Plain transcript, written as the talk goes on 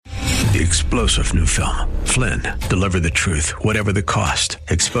The explosive new film, Flynn, deliver the truth, whatever the cost,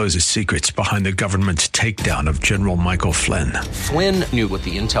 exposes secrets behind the government's takedown of General Michael Flynn. Flynn knew what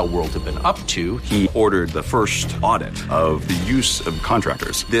the intel world had been up to. He ordered the first audit of the use of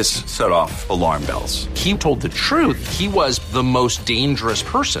contractors. This set off alarm bells. He told the truth. He was the most dangerous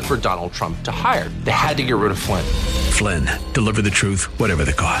person for Donald Trump to hire. They had to get rid of Flynn. Flynn, deliver the truth, whatever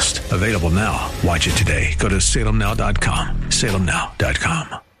the cost. Available now. Watch it today. Go to salemnow.com.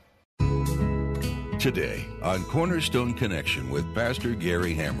 salemnow.com. Today on Cornerstone Connection with Pastor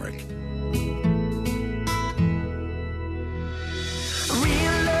Gary Hamrick.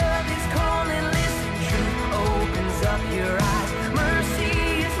 Real love is calling, listen, truth opens up your eyes.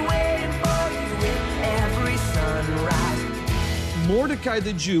 Mercy is waiting for you with every sunrise. Mordecai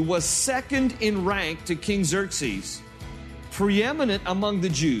the Jew was second in rank to King Xerxes, preeminent among the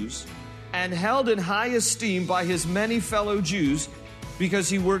Jews, and held in high esteem by his many fellow Jews because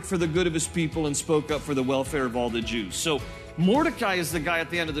he worked for the good of his people and spoke up for the welfare of all the Jews. So Mordecai is the guy at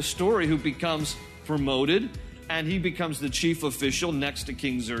the end of the story who becomes promoted, and he becomes the chief official next to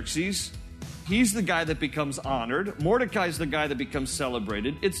King Xerxes. He's the guy that becomes honored. Mordecai is the guy that becomes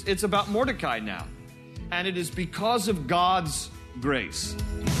celebrated. It's about Mordecai now, and it is because of God's grace.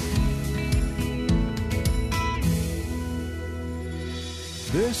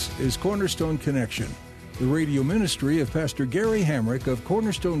 This is Cornerstone Connection, the radio ministry of Pastor Gary Hamrick of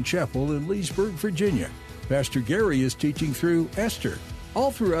Cornerstone Chapel in Leesburg, Virginia. Pastor Gary is teaching through Esther. All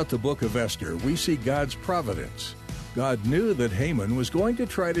throughout the book of Esther, we see God's providence. God knew that Haman was going to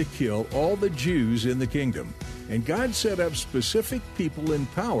try to kill all the Jews in the kingdom, and God set up specific people in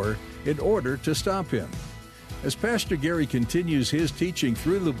power in order to stop him. As Pastor Gary continues his teaching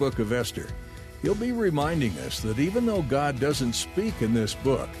through the book of Esther, he'll be reminding us that even though God doesn't speak in this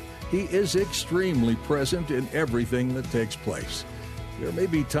book, He is extremely present in everything that takes place. There may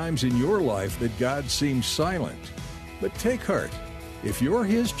be times in your life that God seems silent, but take heart. If you're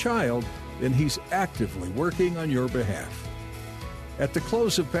His child, then He's actively working on your behalf. At the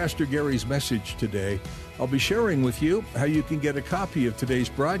close of Pastor Gary's message today, I'll be sharing with you how you can get a copy of today's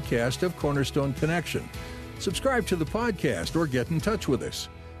broadcast of Cornerstone Connection. Subscribe to the podcast or get in touch with us.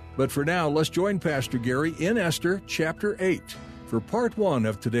 But for now, let's join Pastor Gary in Esther chapter 8 for part 1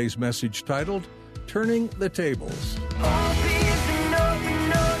 of today's message titled, Turning the Tables.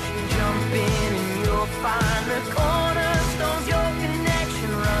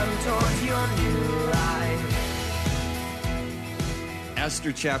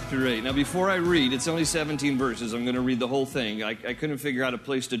 Esther chapter 8. Now, before I read, it's only 17 verses. I'm going to read the whole thing. I couldn't figure out a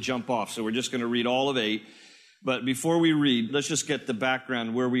place to jump off, so we're just going to read all of 8. But before we read, let's just get the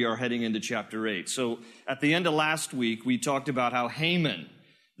background where we are heading into chapter 8. So at the end of last week, we talked about how Haman,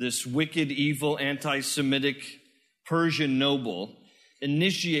 this wicked, evil, anti-Semitic Persian noble,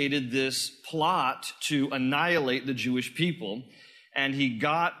 initiated this plot to annihilate the Jewish people, and he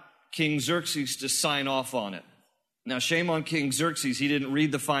got King Xerxes to sign off on it. Now, shame on King Xerxes. He didn't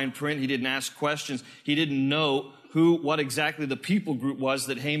read the fine print. He didn't ask questions. He didn't know what exactly the people group was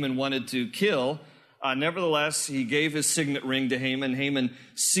that Haman wanted to kill. Nevertheless, he gave his signet ring to Haman. Haman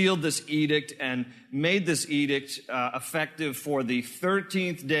sealed this edict and made this edict effective for the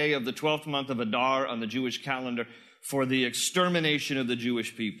 13th day of the 12th month of Adar on the Jewish calendar for the extermination of the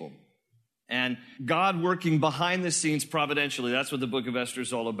Jewish people. And God working behind the scenes providentially, that's what the book of Esther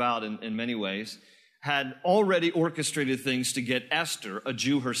is all about in many ways, had already orchestrated things to get Esther, a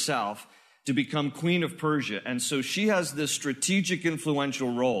Jew herself, to become queen of Persia. And so she has this strategic,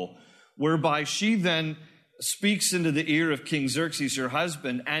 influential role whereby she then speaks into the ear of King Xerxes, her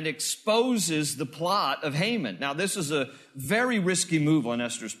husband, and exposes the plot of Haman. Now, this is a very risky move on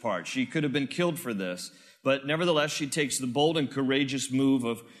Esther's part. She could have been killed for this, but nevertheless, she takes the bold and courageous move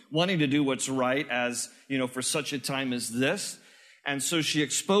of wanting to do what's right as, for such a time as this. And so she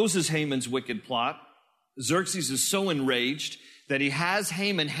exposes Haman's wicked plot. Xerxes is so enraged that he has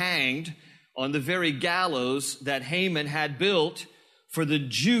Haman hanged on the very gallows that Haman had built for the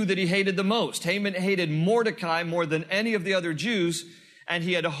Jew that he hated the most. Haman hated Mordecai more than any of the other Jews, and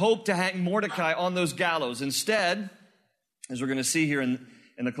he had hoped to hang Mordecai on those gallows. Instead, as we're going to see here in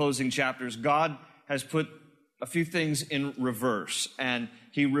the closing chapters, God has put a few things in reverse, and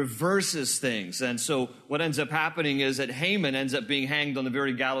he reverses things. And so what ends up happening is that Haman ends up being hanged on the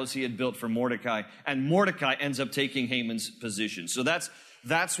very gallows he had built for Mordecai, and Mordecai ends up taking Haman's position. So that's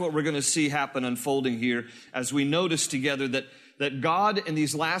what we're going to see happen unfolding here as we notice together that God in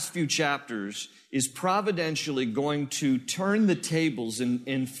these last few chapters is providentially going to turn the tables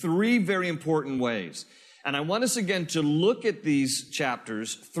in 3 very important ways. And I want us again to look at these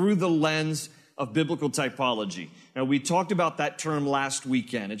chapters through the lens of biblical typology. Now, we talked about that term last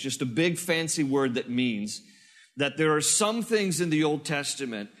weekend. It's just a big fancy word that means that there are some things in the Old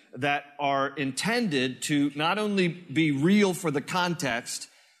Testament that are intended to not only be real for the context,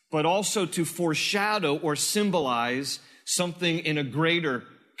 but also to foreshadow or symbolize something in a greater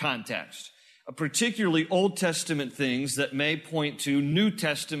context. Particularly Old Testament things that may point to New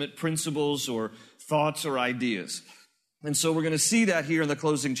Testament principles or thoughts or ideas. And so we're going to see that here in the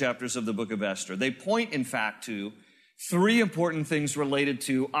closing chapters of the book of Esther. They point, in fact, to three important things related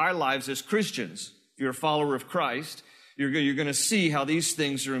to our lives as Christians. If you're a follower of Christ, you're going to see how these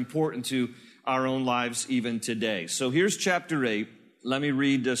things are important to our own lives even today. So here's chapter 8. Let me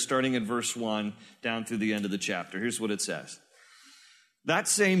read starting at verse 1 down through the end of the chapter. Here's what it says. That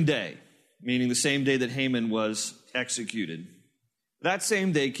same day, meaning the same day that Haman was executed, that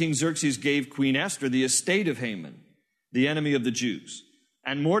same day King Xerxes gave Queen Esther the estate of Haman, the enemy of the Jews.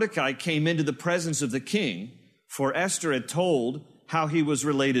 And Mordecai came into the presence of the king, for Esther had told how he was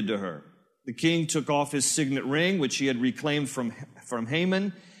related to her. The king took off his signet ring, which he had reclaimed from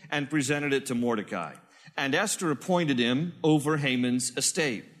Haman, and presented it to Mordecai. And Esther appointed him over Haman's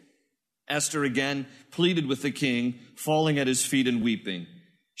estate. Esther again pleaded with the king, falling at his feet and weeping.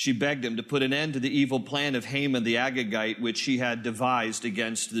 She begged him to put an end to the evil plan of Haman the Agagite, which he had devised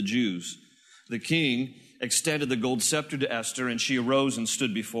against the Jews. The king extended the gold scepter to Esther, and she arose and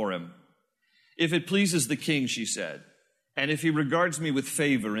stood before him. If it pleases the king, she said, and if he regards me with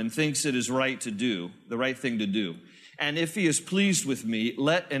favor and thinks it is right to do, the right thing to do, and if he is pleased with me,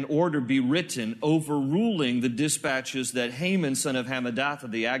 let an order be written overruling the dispatches that Haman, son of Hammedatha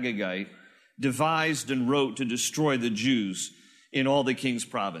the Agagite, devised and wrote to destroy the Jews in all the king's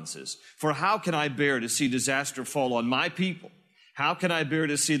provinces. For how can I bear to see disaster fall on my people? How can I bear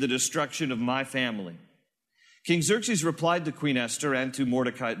to see the destruction of my family? King Xerxes replied to Queen Esther and to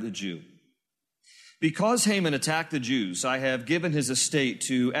Mordecai the Jew, because Haman attacked the Jews, I have given his estate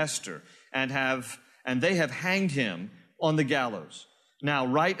to Esther, and they have hanged him on the gallows. Now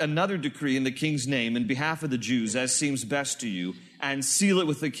write another decree in the king's name in behalf of the Jews, as seems best to you, and seal it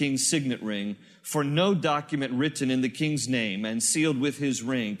with the king's signet ring, for no document written in the king's name and sealed with his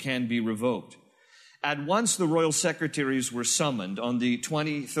ring can be revoked. At once the royal secretaries were summoned on the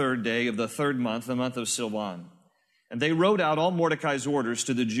 23rd day of the third month, the month of Silwan. And they wrote out all Mordecai's orders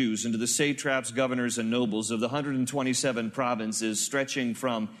to the Jews and to the satraps, governors, and nobles of the 127 provinces stretching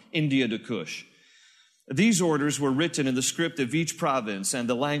from India to Cush. These orders were written in the script of each province and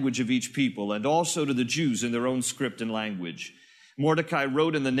the language of each people, and also to the Jews in their own script and language. Mordecai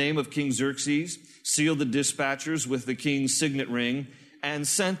wrote in the name of King Xerxes, sealed the dispatchers with the king's signet ring, and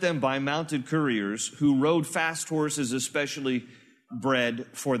sent them by mounted couriers who rode fast horses especially bred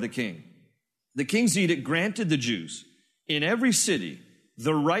for the king. The king's edict granted the Jews in every city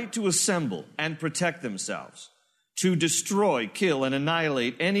the right to assemble and protect themselves, to destroy, kill, and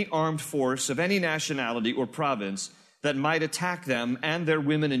annihilate any armed force of any nationality or province that might attack them and their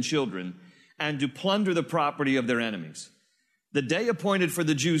women and children, and to plunder the property of their enemies. The day appointed for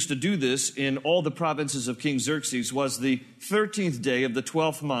the Jews to do this in all the provinces of King Xerxes was the 13th day of the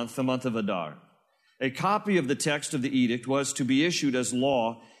 12th month, the month of Adar. A copy of the text of the edict was to be issued as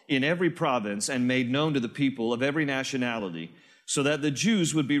law in every province and made known to the people of every nationality, so that the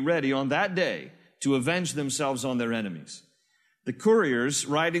Jews would be ready on that day to avenge themselves on their enemies. The couriers,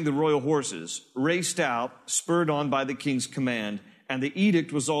 riding the royal horses, raced out, spurred on by the king's command, and the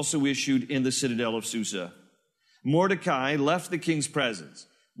edict was also issued in the citadel of Susa. Mordecai left the king's presence,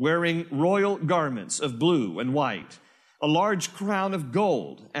 wearing royal garments of blue and white, a large crown of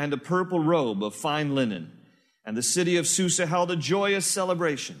gold, and a purple robe of fine linen. And the city of Susa held a joyous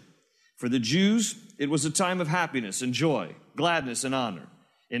celebration. For the Jews, it was a time of happiness and joy, gladness and honor.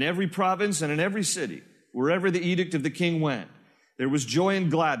 In every province and in every city, wherever the edict of the king went, there was joy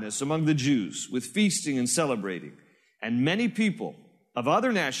and gladness among the Jews, with feasting and celebrating. And many people of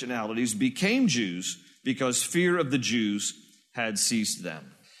other nationalities became Jews because fear of the Jews had seized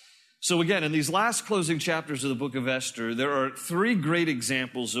them. So again, in these last closing chapters of the book of Esther, there are three great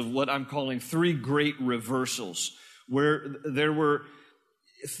examples of what I'm calling three great reversals, where there were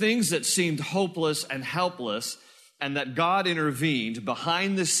things that seemed hopeless and helpless, and that God intervened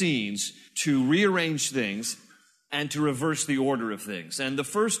behind the scenes to rearrange things and to reverse the order of things. And the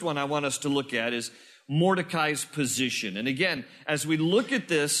first one I want us to look at is Mordecai's position. And again, as we look at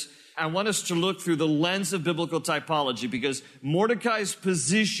this, I want us to look through the lens of biblical typology, because Mordecai's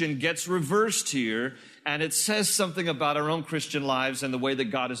position gets reversed here, and it says something about our own Christian lives and the way that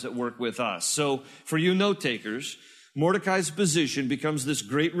God is at work with us. So for you note takers, Mordecai's position becomes this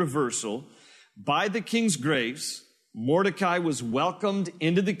great reversal. By the king's grace, Mordecai was welcomed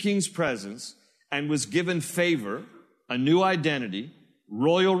into the king's presence, and was given favor, a new identity,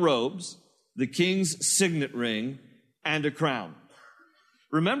 royal robes, the king's signet ring, and a crown.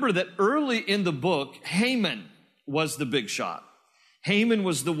 Remember that early in the book, Haman was the big shot. Haman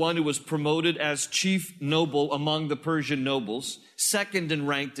was the one who was promoted as chief noble among the Persian nobles, second in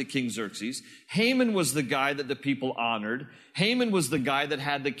rank to King Xerxes. Haman was the guy that the people honored. Haman was the guy that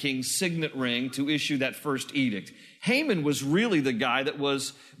had the king's signet ring to issue that first edict. Haman was really the guy that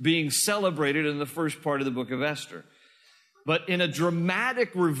was being celebrated in the first part of the book of Esther. But in a dramatic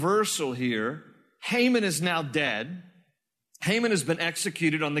reversal here, Haman is now dead. Haman has been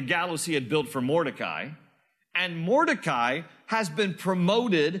executed on the gallows he had built for Mordecai. And Mordecai has been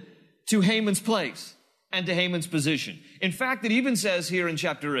promoted to Haman's place and to Haman's position. In fact, it even says here in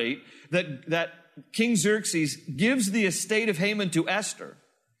chapter 8 that King Xerxes gives the estate of Haman to Esther,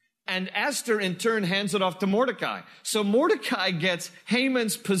 and Esther in turn hands it off to Mordecai. So Mordecai gets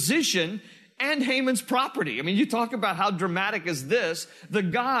Haman's position and Haman's property. I mean, you talk about how dramatic is this. The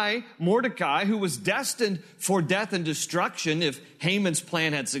guy, Mordecai, who was destined for death and destruction if Haman's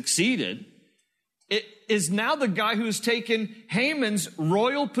plan had succeeded, it is now the guy who has taken Haman's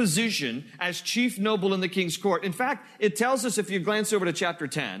royal position as chief noble in the king's court. In fact, it tells us, if you glance over to chapter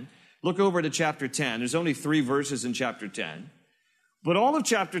 10, look over to chapter 10. There's only 3 verses in chapter 10. But all of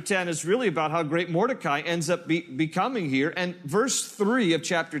chapter 10 is really about how great Mordecai ends up becoming here. And verse 3 of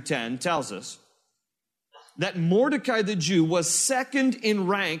chapter 10 tells us that Mordecai the Jew was second in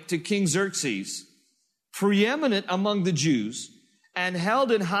rank to King Xerxes, preeminent among the Jews, and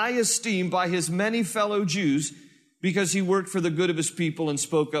held in high esteem by his many fellow Jews because he worked for the good of his people and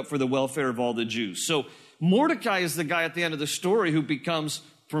spoke up for the welfare of all the Jews. So Mordecai is the guy at the end of the story who becomes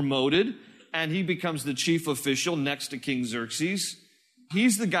promoted, and he becomes the chief official next to King Xerxes.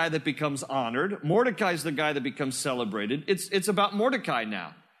 He's the guy that becomes honored. Mordecai is the guy that becomes celebrated. It's about Mordecai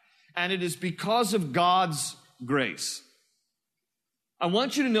now. And it is because of God's grace. I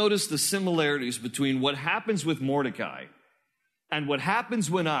want you to notice the similarities between what happens with Mordecai and what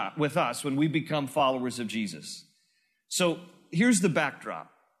happens with us when we become followers of Jesus. So here's the backdrop.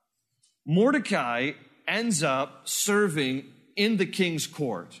 Mordecai ends up serving in the king's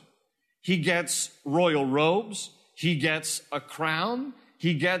court. He gets royal robes. He gets a crown.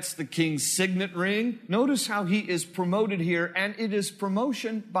 He gets the king's signet ring. Notice how he is promoted here, and it is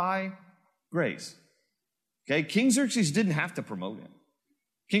promotion by grace. Okay, King Xerxes didn't have to promote him.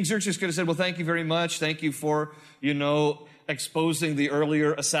 King Xerxes could have said, well, thank you very much. Thank you for, exposing the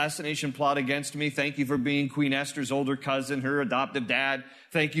earlier assassination plot against me. Thank you for being Queen Esther's older cousin, her adoptive dad.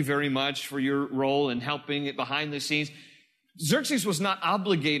 Thank you very much for your role in helping it behind the scenes. Xerxes was not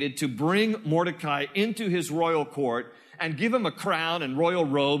obligated to bring Mordecai into his royal court and give him a crown and royal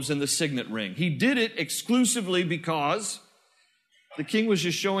robes and the signet ring. He did it exclusively because the king was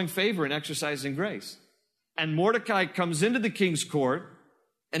just showing favor and exercising grace. And Mordecai comes into the king's court,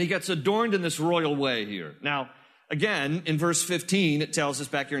 and he gets adorned in this royal way here. Now, again, in verse 15, it tells us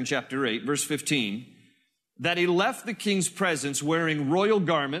back here in chapter 8, verse 15, that he left the king's presence wearing royal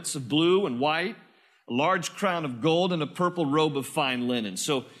garments of blue and white, a large crown of gold, and a purple robe of fine linen.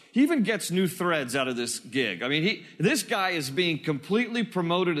 So he even gets new threads out of this gig. I mean, this guy is being completely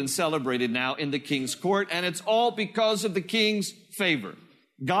promoted and celebrated now in the king's court, and it's all because of the king's favor.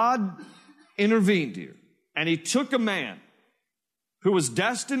 God intervened here, and he took a man who was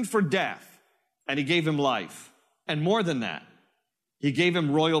destined for death, and he gave him life. And more than that, he gave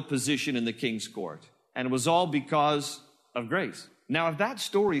him royal position in the king's court. And it was all because of grace. Now, if that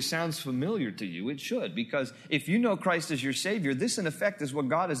story sounds familiar to you, it should, because if you know Christ as your Savior, this in effect is what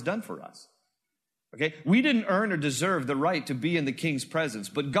God has done for us. Okay? We didn't earn or deserve the right to be in the king's presence,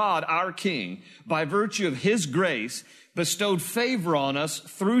 but God, our King, by virtue of his grace, bestowed favor on us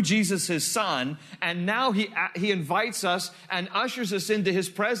through Jesus, his son, and now he invites us and ushers us into his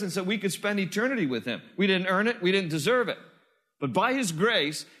presence that we could spend eternity with him. We didn't earn it. We didn't deserve it. But by his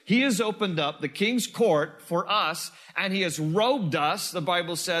grace, he has opened up the king's court for us, and he has robed us, the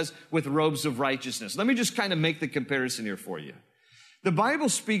Bible says, with robes of righteousness. Let me just kind of make the comparison here for you. The Bible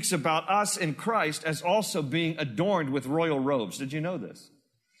speaks about us in Christ as also being adorned with royal robes. Did you know this?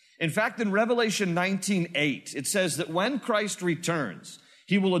 In fact, in Revelation 19:8, it says that when Christ returns,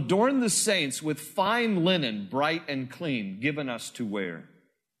 he will adorn the saints with fine linen, bright and clean, given us to wear.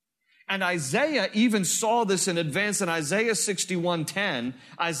 And Isaiah even saw this in advance. In Isaiah 61:10,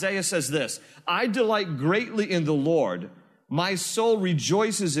 Isaiah says this, I delight greatly in the Lord. My soul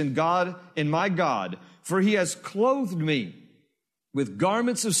rejoices in God, in my God, for he has clothed me with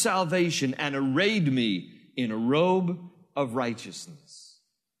garments of salvation and arrayed me in a robe of righteousness.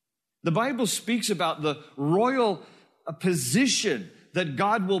 The Bible speaks about the royal position that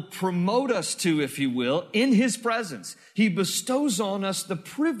God will promote us to, if you will, in his presence. He bestows on us the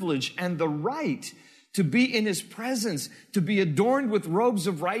privilege and the right to be in his presence, to be adorned with robes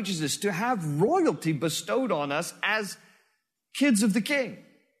of righteousness, to have royalty bestowed on us as kids of the King.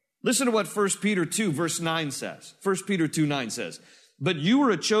 Listen to what 1 Peter 2 verse 9 says. 1 Peter 2:9 says, "But you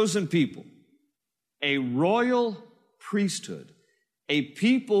are a chosen people, a royal priesthood, a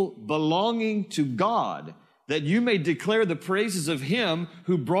people belonging to God, that you may declare the praises of him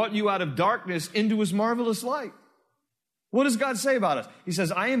who brought you out of darkness into his marvelous light." What does God say about us? He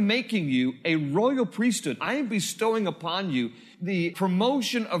says, I am making you a royal priesthood. I am bestowing upon you the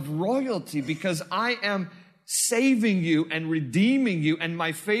promotion of royalty because I am saving you and redeeming you, and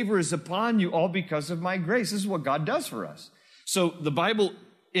my favor is upon you all because of my grace. This is what God does for us. So the Bible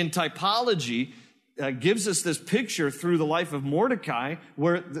in typology gives us this picture through the life of Mordecai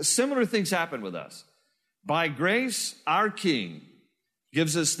where similar things happen with us. By grace, our King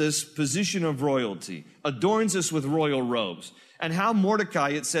gives us this position of royalty, adorns us with royal robes. And how Mordecai,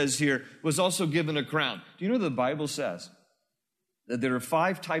 it says here, was also given a crown. Do you know the Bible says that there are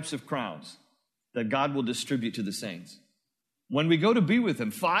 5 types of crowns that God will distribute to the saints? When we go to be with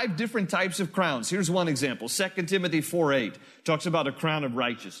him, 5 different types of crowns. Here's one example. 2 Timothy 4:8 talks about a crown of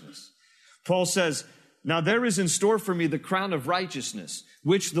righteousness. Paul says, "Now there is in store for me the crown of righteousness,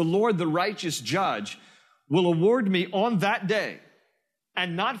 which the Lord, the righteous judge, will award me on that day.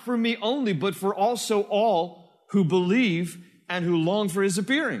 And not for me only, but for also all who believe and who long for his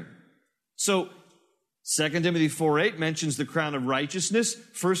appearing." So 2 Timothy 4:8 mentions the crown of righteousness.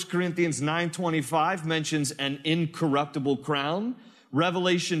 1 Corinthians 9:25 mentions an incorruptible crown.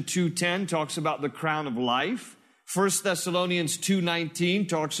 Revelation 2:10 talks about the crown of life. 1 Thessalonians 2:19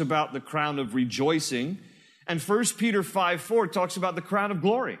 talks about the crown of rejoicing. And 1 Peter 5:4 talks about the crown of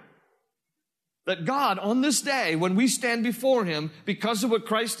glory. That God, on this day, when we stand before him, because of what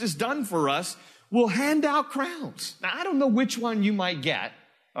Christ has done for us, will hand out crowns. Now, I don't know which one you might get,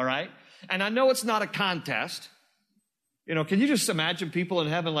 all right? And I know it's not a contest. You know, can you just imagine people in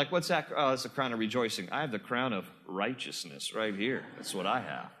heaven like, what's that? Oh, it's the crown of rejoicing. I have the crown of righteousness right here. That's what I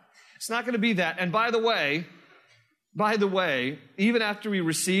have. It's not going to be that. And by the way, even after we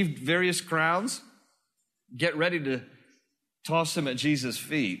received various crowns, get ready to toss them at Jesus'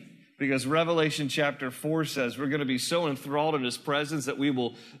 feet. Because Revelation chapter 4 says we're going to be so enthralled in his presence that we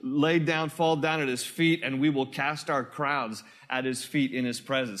will lay down, fall down at his feet, and we will cast our crowns at his feet in his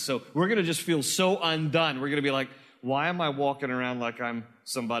presence. So we're going to just feel so undone. We're going to be like, why am I walking around like I'm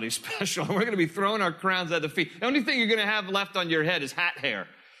somebody special? We're going to be throwing our crowns at the feet. The only thing you're going to have left on your head is hat hair,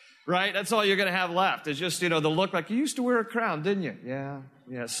 right? That's all you're going to have left. It's just, the look like, you used to wear a crown, didn't you?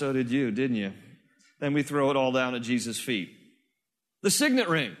 Yeah, so did you, didn't you? Then we throw it all down at Jesus' feet. The signet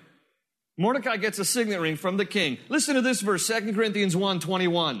ring. Mordecai gets a signet ring from the king. Listen to this verse, 2 Corinthians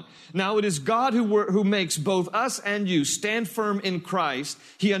 1:21. "Now it is God who makes both us and you stand firm in Christ.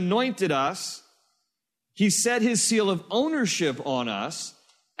 He anointed us. He set his seal of ownership on us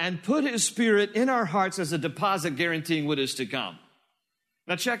and put his spirit in our hearts as a deposit guaranteeing what is to come."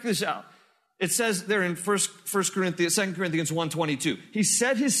 Now check this out. It says there in 2 Corinthians 1:22. He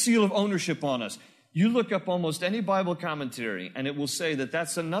set his seal of ownership on us. You look up almost any Bible commentary, and it will say that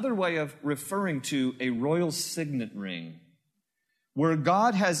that's another way of referring to a royal signet ring, where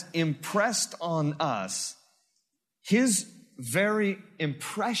God has impressed on us his very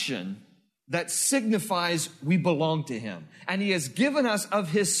impression that signifies we belong to him. And he has given us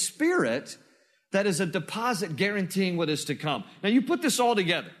of his spirit that is a deposit guaranteeing what is to come. Now you put this all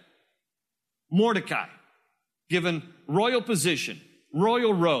together. Mordecai, given royal position,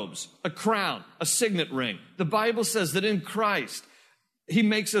 royal robes, a crown, a signet ring. The Bible says that in Christ, he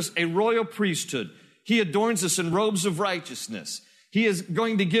makes us a royal priesthood. He adorns us in robes of righteousness. He is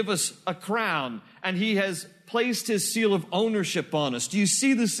going to give us a crown, and he has placed his seal of ownership on us. Do you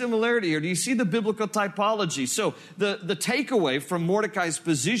see the similarity here? Do you see the biblical typology? So the takeaway from Mordecai's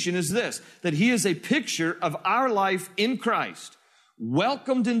position is this, that he is a picture of our life in Christ,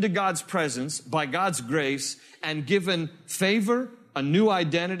 welcomed into God's presence by God's grace, and given favor, a new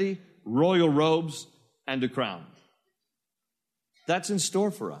identity, royal robes, and a crown. That's in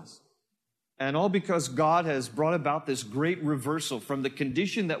store for us. And all because God has brought about this great reversal from the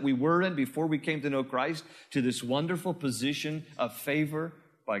condition that we were in before we came to know Christ to this wonderful position of favor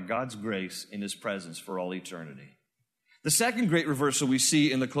by God's grace in his presence for all eternity. The second great reversal we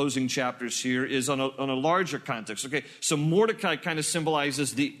see in the closing chapters here is on a larger context. Okay, so Mordecai kind of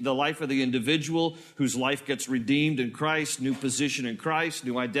symbolizes the life of the individual whose life gets redeemed in Christ, new position in Christ,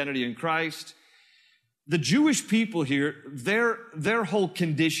 new identity in Christ. the Jewish people here, their whole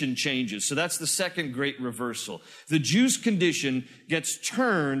condition changes. So that's the second great reversal. The Jews' condition gets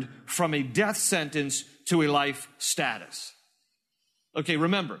turned from a death sentence to a life status. Okay,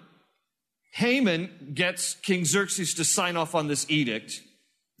 remember, Haman gets King Xerxes to sign off on this edict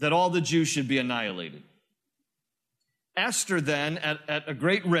that all the Jews should be annihilated. Esther then, at a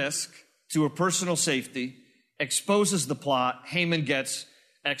great risk to her personal safety, exposes the plot. Haman gets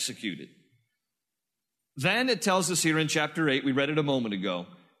executed. Then it tells us here in chapter 8, we read it a moment ago,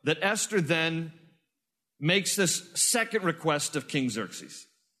 that Esther then makes this second request of King Xerxes.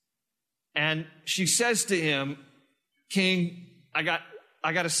 And she says to him, King, I got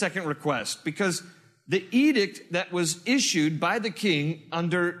a second request, because the edict that was issued by the king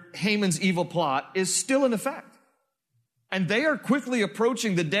under Haman's evil plot is still in effect. And they are quickly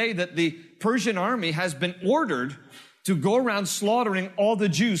approaching the day that the Persian army has been ordered to go around slaughtering all the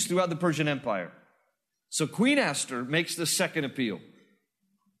Jews throughout the Persian Empire. So Queen Esther makes the second appeal.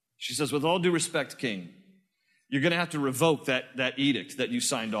 She says, with all due respect, King, you're going to have to revoke that edict that you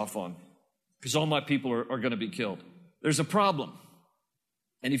signed off on, because all my people are going to be killed. There's a problem.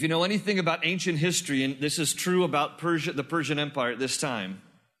 And if you know anything about ancient history, and this is true about the Persian Empire at this time,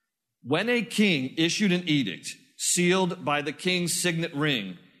 when a king issued an edict sealed by the king's signet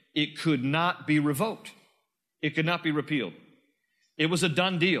ring, it could not be revoked. It could not be repealed. It was a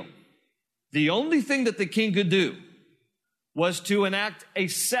done deal. The only thing that the king could do was to enact a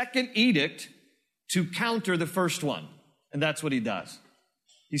second edict to counter the first one. And that's what he does.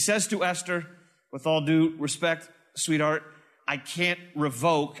 He says to Esther, with all due respect, sweetheart, I can't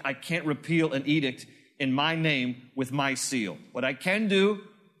repeal an edict in my name with my seal. What I can do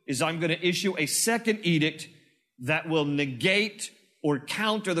is I'm going to issue a second edict that will negate or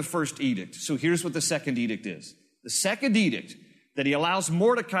counter the first edict. So here's what the second edict is. The second edict that he allows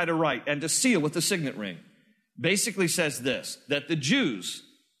Mordecai to write and to seal with the signet ring basically says this, that the Jews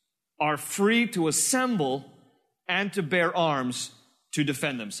are free to assemble and to bear arms to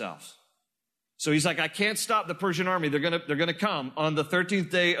defend themselves. So he's like, I can't stop the Persian army. They're going to come on the 13th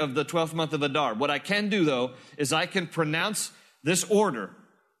day of the 12th month of Adar. What I can do, though, is I can pronounce this order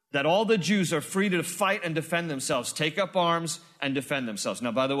that all the Jews are free to fight and defend themselves, take up arms and defend themselves.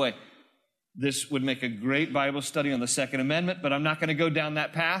 Now, by the way, this would make a great Bible study on the Second Amendment, but I'm not going to go down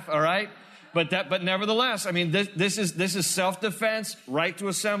that path, all right? But nevertheless, I mean, this is self-defense, right to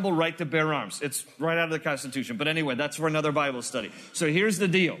assemble, right to bear arms. It's right out of the Constitution. But anyway, that's for another Bible study. So here's the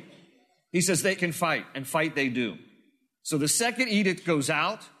deal. He says they can fight, and fight they do. So the second edict goes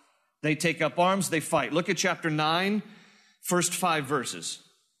out. They take up arms, they fight. Look at chapter 9, first 5 verses.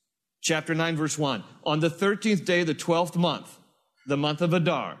 Chapter 9, verse 1. On the 13th day of the 12th month, the month of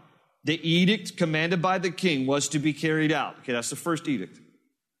Adar, the edict commanded by the king was to be carried out. Okay, that's the first edict.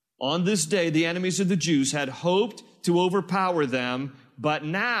 On this day, the enemies of the Jews had hoped to overpower them, but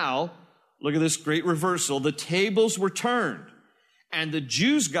now, look at this great reversal, the tables were turned, and the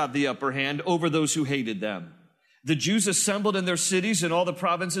Jews got the upper hand over those who hated them. The Jews assembled in their cities and all the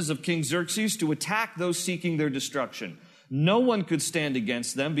provinces of King Xerxes to attack those seeking their destruction. No one could stand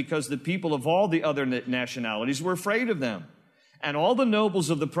against them because the people of all the other nationalities were afraid of them. And all the nobles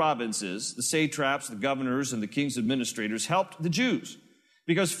of the provinces, the satraps, the governors, and the king's administrators helped the Jews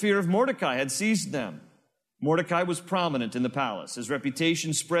because fear of Mordecai had seized them. Mordecai was prominent in the palace. His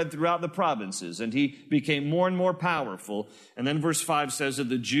reputation spread throughout the provinces, and he became more and more powerful. And then verse 5 says that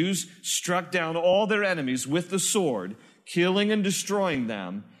the Jews struck down all their enemies with the sword, killing and destroying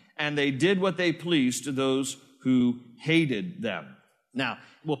them, and they did what they pleased to those who hated them. Now,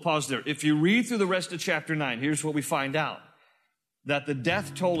 we'll pause there. If you read through the rest of chapter 9, here's what we find out. That the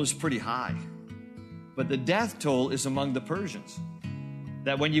death toll is pretty high. But the death toll is among the Persians.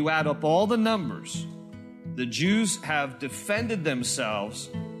 That when you add up all the numbers, the Jews have defended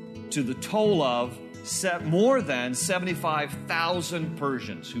themselves to the toll of more than 75,000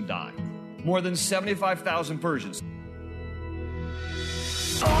 Persians who died. More than 75,000 Persians.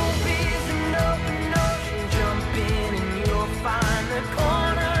 Find the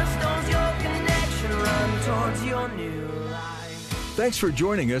cornerstones, your connection, run towards your new life. Thanks for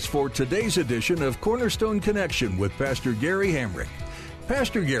joining us for today's edition of Cornerstone Connection with Pastor Gary Hamrick.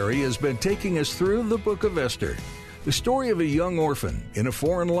 Pastor Gary has been taking us through the book of Esther, the story of a young orphan in a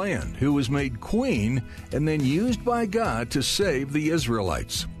foreign land who was made queen and then used by God to save the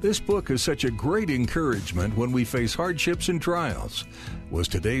Israelites. This book is such a great encouragement when we face hardships and trials. Was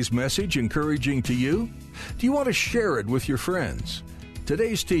today's message encouraging to you? Do you want to share it with your friends?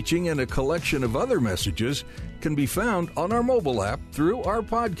 Today's teaching and a collection of other messages can be found on our mobile app, through our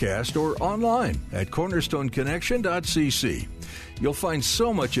podcast, or online at cornerstoneconnection.cc. You'll find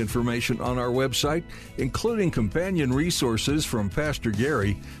so much information on our website, including companion resources from Pastor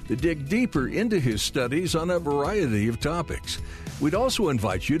Gary that dig deeper into his studies on a variety of topics. We'd also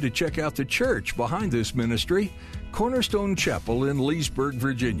invite you to check out the church behind this ministry, Cornerstone Chapel in Leesburg,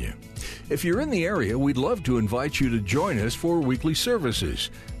 Virginia. If you're in the area, we'd love to invite you to join us for weekly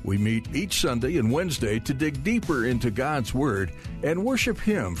services. We meet each Sunday and Wednesday to dig deeper into God's Word and worship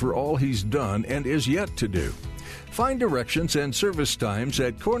Him for all He's done and is yet to do. Find directions and service times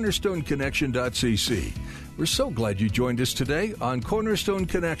at cornerstoneconnection.cc. We're so glad you joined us today on Cornerstone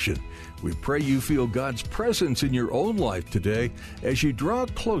Connection. We pray you feel God's presence in your own life today as you draw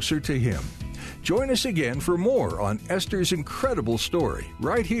closer to Him. Join us again for more on Esther's incredible story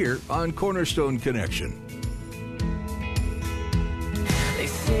right here on Cornerstone Connection. They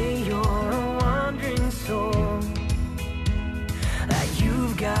say you're a wandering soul, that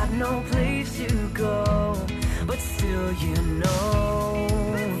you've got no place to go, but still you know,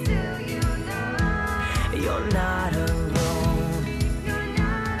 you're not alone.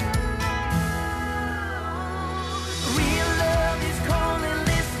 Real love is calling,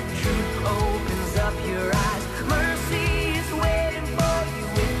 listen, truth opens up your eyes. Mercy is waiting for you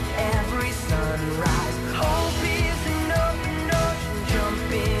with every sunrise. Hope is an open ocean,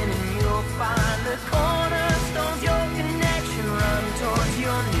 jump in and you'll find the cornerstones, your connection, run towards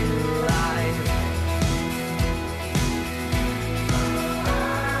your new life.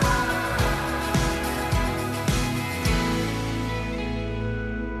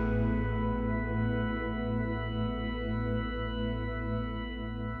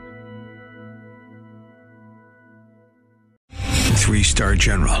 Three-star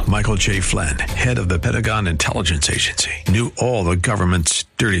General Michael J. Flynn, head of the Pentagon Intelligence Agency, knew all the government's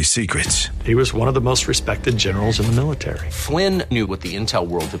dirty secrets. He was one of the most respected generals in the military. Flynn knew what the intel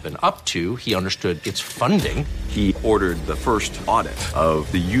world had been up to. He understood its funding. He ordered the first audit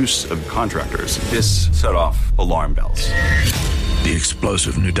of the use of contractors. This set off alarm bells. The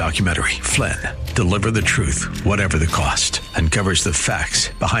explosive new documentary, Flynn, Deliver the Truth, Whatever the Cost, uncovers the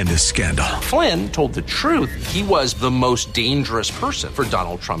facts behind this scandal. Flynn told the truth. He was the most dangerous person for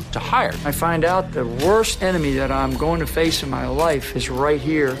Donald Trump to hire. I find out the worst enemy that I'm going to face in my life is right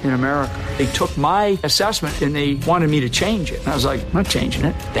here in America. They took my assessment and they wanted me to change it. And I was like, I'm not changing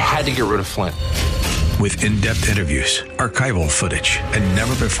it. They had to get rid of Flynn. With in-depth interviews, archival footage, and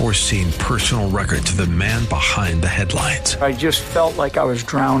never-before-seen personal records of the man behind the headlines. I just felt like I was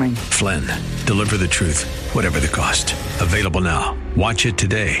drowning. Flynn, Deliver the Truth, Whatever the Cost. Available now. Watch it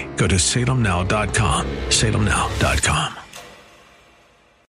today. Go to salemnow.com. salemnow.com.